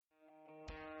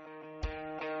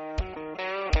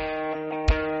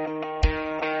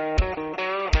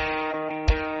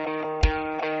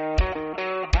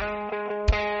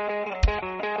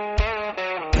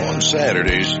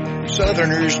Saturdays,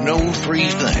 Southerners know three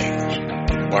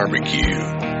things: barbecue,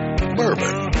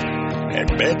 bourbon,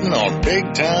 and betting on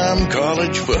big-time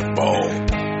college football.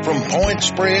 From point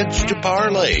spreads to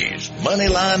parlays,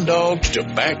 moneyline dogs to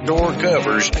backdoor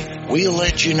covers, we'll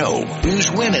let you know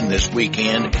who's winning this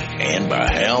weekend and by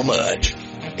how much.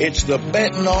 It's the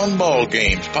Betting on Ball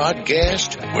Games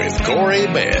podcast with Corey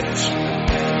Betts.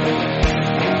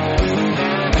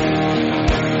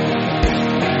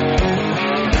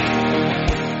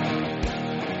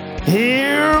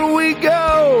 Here we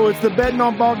go. It's the Betting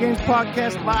on Ball Games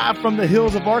podcast live from the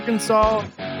hills of Arkansas.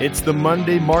 It's the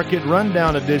Monday Market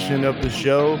Rundown edition of the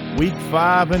show. Week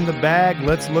 5 in the bag.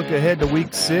 Let's look ahead to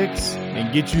week 6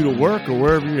 and get you to work or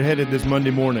wherever you're headed this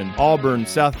Monday morning. Auburn,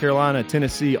 South Carolina,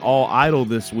 Tennessee all idle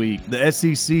this week. The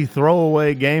SEC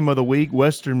throwaway game of the week,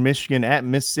 Western Michigan at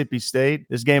Mississippi State.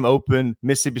 This game opened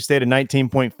Mississippi State a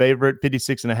 19-point favorite,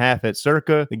 56.5 at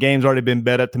Circa. The game's already been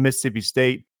bet up to Mississippi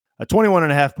State, a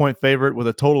 21.5-point favorite with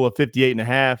a total of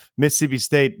 58.5. Mississippi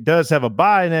State does have a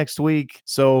bye next week,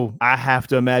 so I have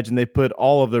to imagine they put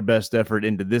all of their best effort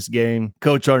into this game.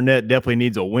 Coach Arnett definitely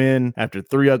needs a win after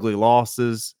 3 ugly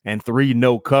losses and 3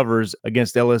 no covers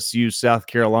against LSU, South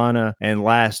Carolina, and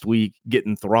last week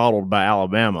getting throttled by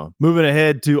Alabama. Moving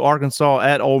ahead to Arkansas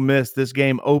at Ole Miss, this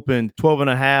game opened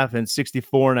 12.5 and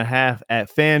 64.5 at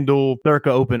FanDuel.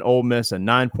 Circa opened Ole Miss a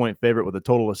 9-point favorite with a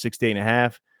total of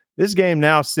 68.5. This game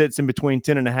now sits in between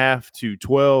 10.5 to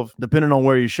 12, depending on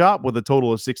where you shop, with a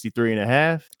total of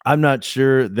 63.5. I'm not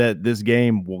sure that this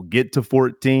game will get to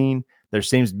 14. There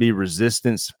seems to be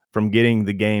resistance from getting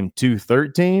the game to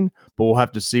 13, but we'll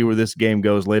have to see where this game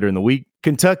goes later in the week.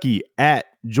 Kentucky at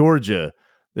Georgia.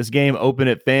 This game opened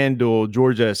at FanDuel.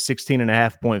 Georgia a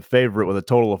 16.5-point favorite with a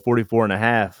total of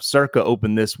 44.5. Circa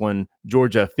opened this one.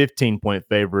 Georgia a 15-point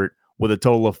favorite with a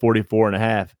total of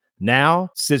 44.5. Now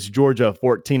sits Georgia a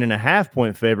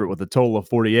 14.5-point favorite with a total of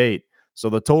 48. So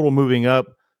the total moving up,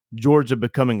 Georgia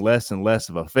becoming less and less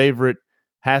of a favorite,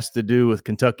 has to do with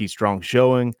Kentucky's strong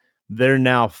showing. They're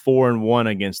now 4-1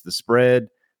 against the spread.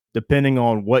 Depending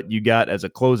on what you got as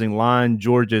a closing line,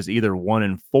 Georgia is either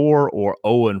 1-4 or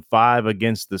 0-5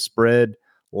 against the spread.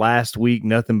 Last week,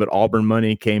 nothing but Auburn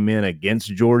money came in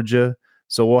against Georgia.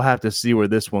 So we'll have to see where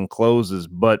this one closes,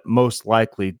 but most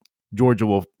likely Georgia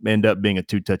will end up being a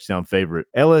 2-touchdown favorite.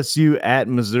 LSU at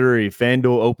Missouri.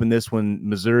 FanDuel opened this one.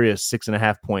 Missouri a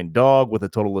 6.5-point dog with a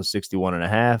total of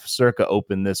 61.5. Circa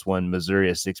opened this one. Missouri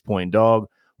a 6-point dog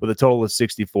with a total of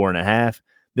 64.5.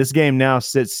 This game now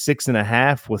sits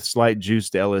 6.5 with slight juice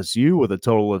to LSU with a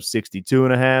total of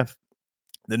 62.5.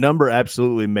 The number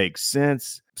absolutely makes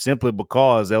sense simply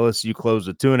because LSU closed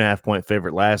a 2.5-point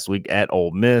favorite last week at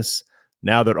Ole Miss.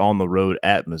 Now they're on the road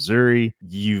at Missouri.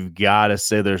 You've got to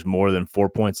say there's more than 4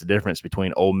 points of difference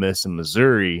between Ole Miss and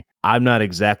Missouri. I'm not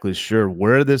exactly sure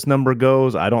where this number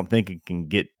goes. I don't think it can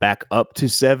get back up to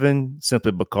 7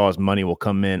 simply because money will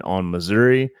come in on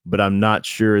Missouri, but I'm not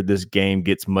sure this game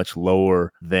gets much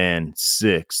lower than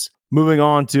 6. Moving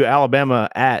on to Alabama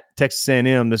at Texas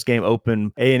A&M. This game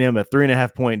opened A&M a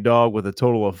 3.5-point dog with a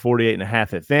total of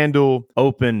 48.5 at FanDuel.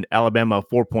 Opened Alabama a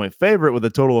 4-point favorite with a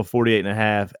total of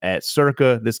 48.5 at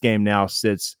Circa. This game now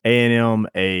sits A&M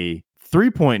a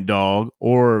 3-point dog,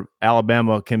 or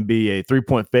Alabama can be a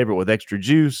 3-point favorite with extra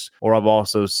juice, or I've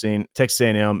also seen Texas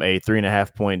A&M a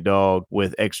 3.5-point dog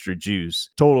with extra juice.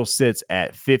 Total sits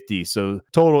at 50, so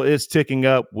total is ticking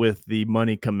up with the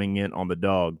money coming in on the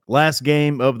dog. Last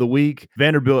game of the week,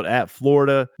 Vanderbilt at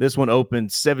Florida. This one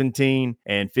opened 17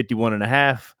 and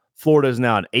 51.5. Florida is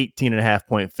now an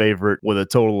 18.5-point favorite with a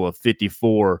total of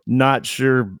 54. Not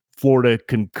sure Florida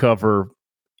can cover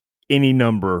any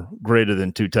number greater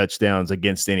than 2 touchdowns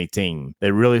against any team.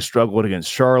 They really struggled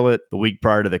against Charlotte the week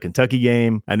prior to the Kentucky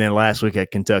game, and then last week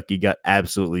at Kentucky got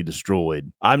absolutely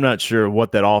destroyed. I'm not sure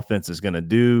what that offense is going to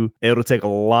do. It'll take a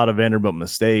lot of Vanderbilt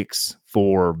mistakes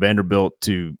for Vanderbilt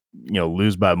to,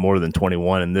 lose by more than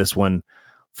 21 in this one.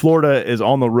 Florida is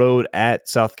on the road at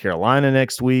South Carolina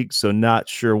next week, so not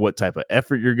sure what type of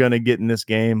effort you're going to get in this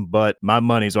game, but my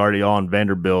money's already on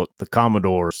Vanderbilt. The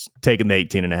Commodores taking the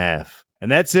 18.5. And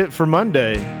that's it for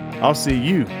Monday. I'll see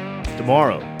you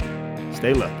tomorrow.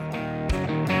 Stay lucky.